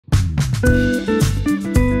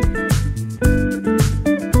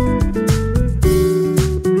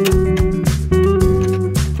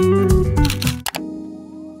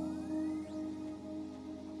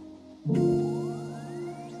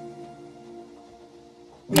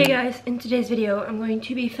Hey guys, in today's video I'm going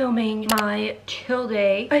to be filming my chill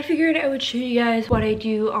day. I figured I would show you guys what I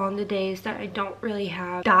do on the days that I don't really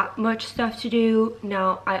have that much stuff to do.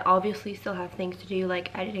 Now I obviously still have things to do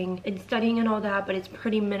like editing and studying and all that, but it's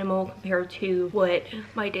pretty minimal compared to what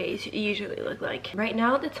my days usually look like. Right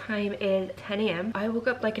now the time is 10 a.m. I woke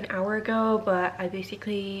up like an hour ago, but I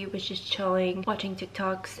basically was just chilling, watching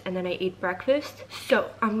TikToks, and then I ate breakfast. So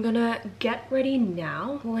I'm gonna get ready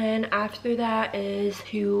now. Plan after that is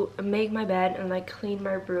to make my bed and like clean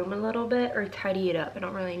my room a little bit or tidy it up. I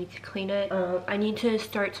don't really need to clean it. I need to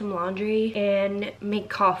start some laundry and make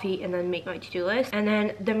coffee and then make my to-do list. And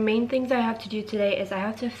then the main things I have to do today is I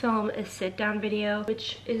have to film a sit-down video,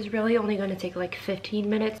 which is really only going to take like 15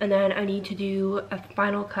 minutes. And then I need to do a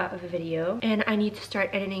final cut of a video, and I need to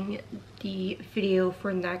start editing the video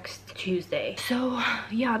for next Tuesday. So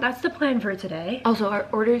yeah, that's the plan for today. Also, I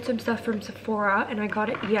ordered some stuff from Sephora and I got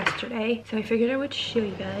it yesterday, so I figured I would show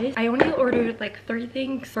you guys. I only ordered like 3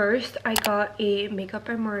 things. First, I got a Makeup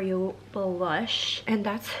by Mario blush, and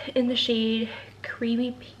that's in the shade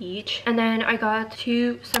Creamy Peach. And then I got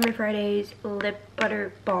 2 Summer Fridays lip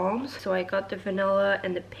butter balms. So I got the vanilla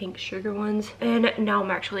and the pink sugar ones. And now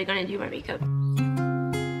I'm actually gonna do my makeup.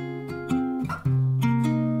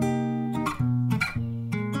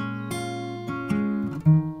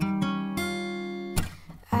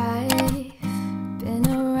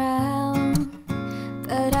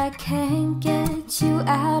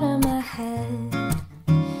 Out of my head,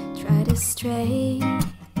 try to stray,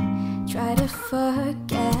 try to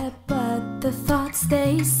forget, but the thoughts,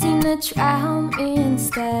 they seem to drown me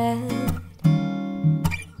instead.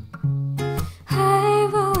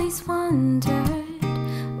 I've always wondered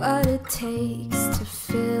what it takes to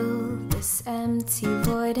fill this empty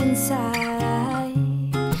void inside.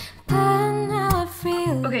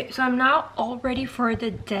 Okay, so I'm now all ready for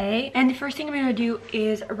the day, and the first thing I'm gonna do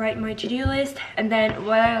is write my to-do list. And then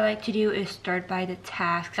what I like to do is start by the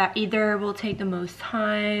tasks that either will take the most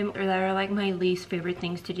time or that are like my least favorite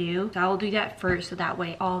things to do. So I will do that first, so that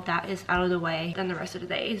way all of that is out of the way. Then the rest of the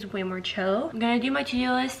day is way more chill. I'm gonna do my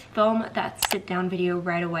to-do list, film that sit down video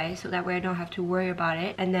right away, so that way I don't have to worry about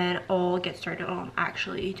it, and then I'll get started on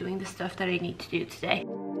actually doing the stuff that I need to do today.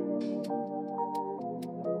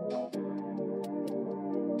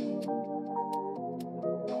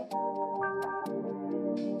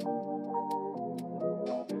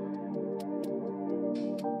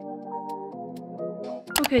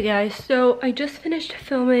 Okay guys, so I just finished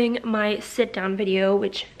filming my sit down video,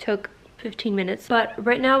 which took 15 minutes. But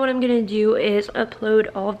right now what I'm gonna do is upload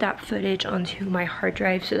all of that footage onto my hard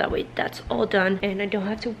drive, so that way that's all done and I don't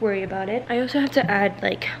have to worry about it. I also have to add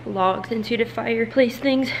like logs into the fireplace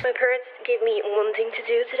things. My parents gave me one thing to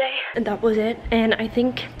do today, and that was it. And I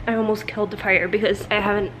think I almost killed the fire because I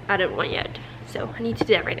haven't added one yet. So I need to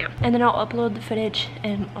do that right now. And then I'll upload the footage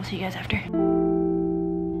and I'll see you guys after.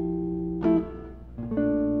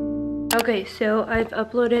 Okay, so I've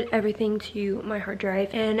uploaded everything to my hard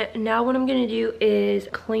drive, and now what I'm gonna do is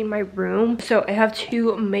clean my room. So I have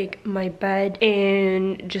to make my bed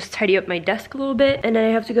and just tidy up my desk a little bit, and then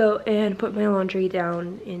I have to go and put my laundry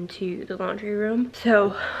down into the laundry room.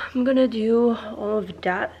 So I'm gonna do all of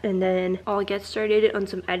that, and then I'll get started on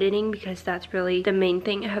some editing because that's really the main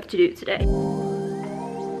thing I have to do today.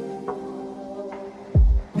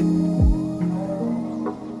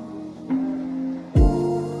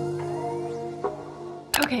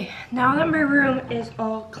 Okay, now that my room is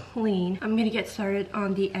all clean, I'm gonna get started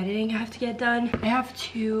on the editing I have to get done. I have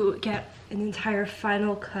to get an entire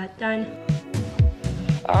final cut done.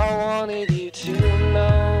 I wanted you to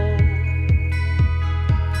know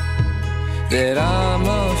that I'm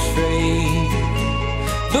afraid,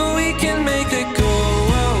 but we can make it go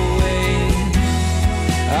away.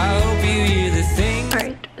 I hope you hear the thing.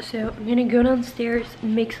 Alright, so I'm gonna go downstairs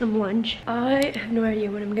and make some lunch. I have no idea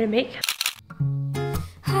what I'm gonna make.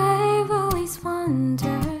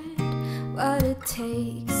 Wondered what it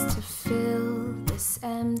takes to fill this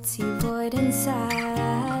empty void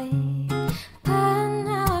inside, but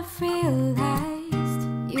now I've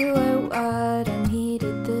realized you were what I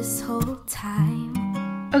needed this whole time.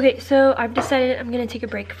 Okay, so I've decided I'm gonna take a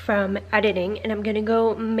break from editing and I'm gonna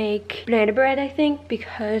go make banana bread, I think,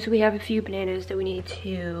 because we have a few bananas that we need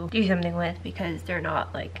to do something with because they're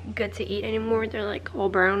not like good to eat anymore. They're like all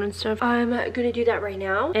brown and stuff. I'm gonna do that right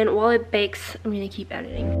now, and while it bakes, I'm gonna keep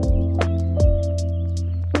editing.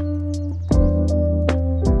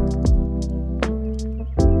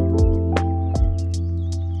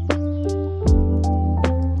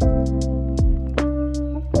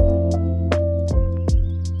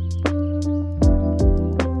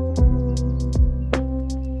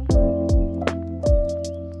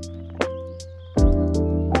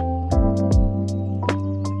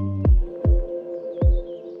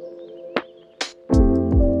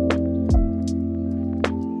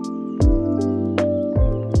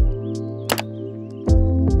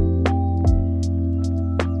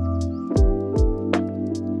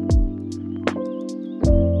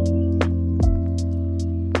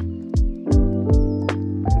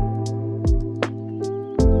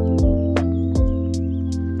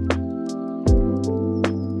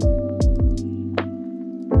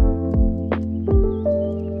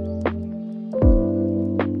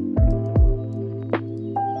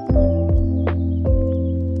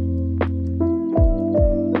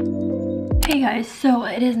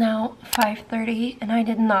 it is now 5:30 and I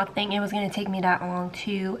did not think it was going to take me that long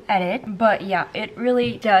to edit, but yeah, it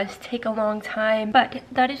really does take a long time, but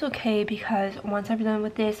that is okay because once I'm done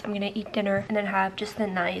with this, I'm gonna eat dinner and then have just a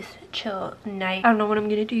nice chill night. I don't know what I'm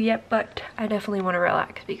gonna do yet, but I definitely want to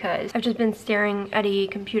relax because I've just been staring at a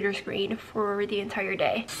computer screen for the entire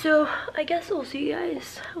day. So I guess I'll see you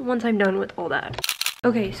guys once I'm done with all that.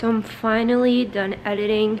 Okay, so I'm finally done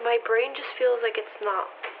editing. My brain just feels like it's not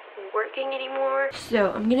working anymore,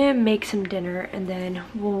 so I'm gonna make some dinner and then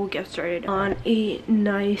we'll get started on a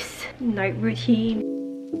nice night routine.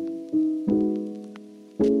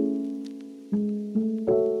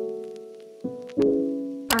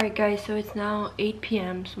 Alright guys, so it's now 8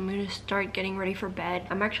 p.m. so I'm gonna start getting ready for bed.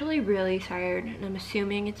 I'm actually really tired and I'm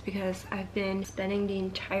assuming it's because I've been spending the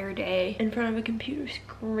entire day in front of a computer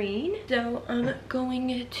screen. So I'm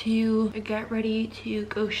going to get ready to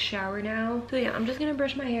go shower now. So yeah, I'm just gonna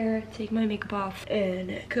brush my hair, take my makeup off,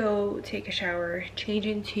 and go take a shower, change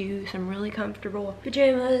into some really comfortable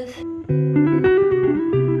pajamas.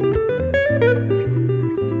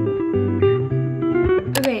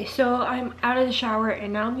 Okay, so I'm out of the shower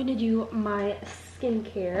and now I'm gonna do my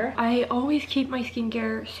skincare. I always keep my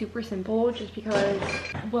skincare super simple just because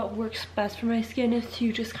what works best for my skin is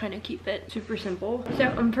to just kind of keep it super simple. So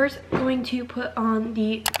I'm first going to put on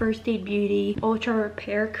the First Aid Beauty Ultra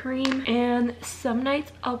Repair Cream, and some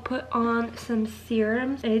nights I'll put on some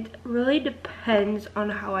serums. It really depends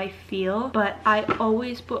on how I feel, but I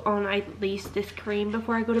always put on at least this cream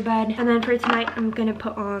before I go to bed. And then for tonight I'm gonna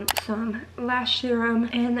put on some lash serum,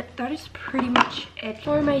 and that is pretty much it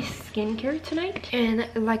for my skincare tonight. And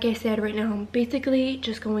like I said, right now I'm basically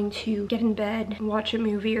just going to get in bed, watch a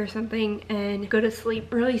movie or something, and go to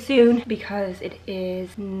sleep really soon because it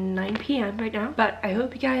is 9 p.m. right now. But I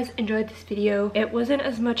hope you guys enjoyed this video. It wasn't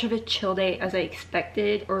as much of a chill day as I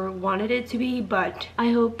expected or wanted it to be, but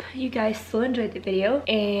I hope you guys still enjoyed the video.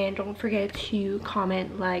 And don't forget to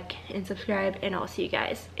comment, like, and subscribe, and I'll see you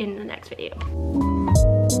guys in the next video.